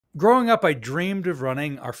Growing up, I dreamed of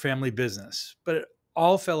running our family business, but it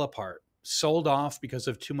all fell apart. Sold off because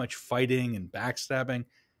of too much fighting and backstabbing.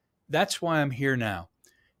 That's why I'm here now,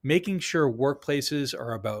 making sure workplaces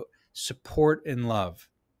are about support and love,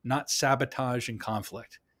 not sabotage and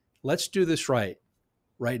conflict. Let's do this right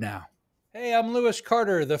now. Hey, I'm Lewis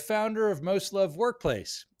Carter, the founder of Most Loved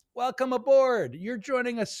Workplace. Welcome aboard. You're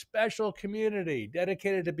joining a special community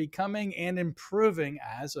dedicated to becoming and improving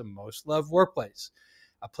as a most loved workplace.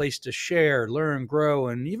 A place to share, learn, grow,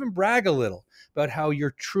 and even brag a little about how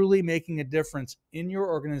you're truly making a difference in your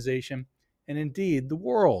organization and indeed the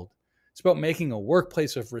world. It's about making a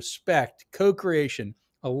workplace of respect, co creation,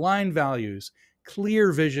 aligned values,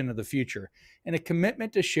 clear vision of the future, and a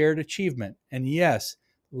commitment to shared achievement. And yes,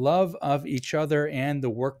 love of each other and the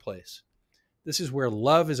workplace. This is where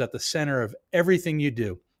love is at the center of everything you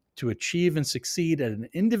do to achieve and succeed at an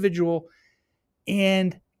individual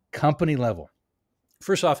and company level.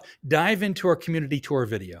 First off, dive into our community tour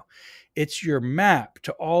video. It's your map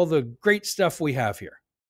to all the great stuff we have here.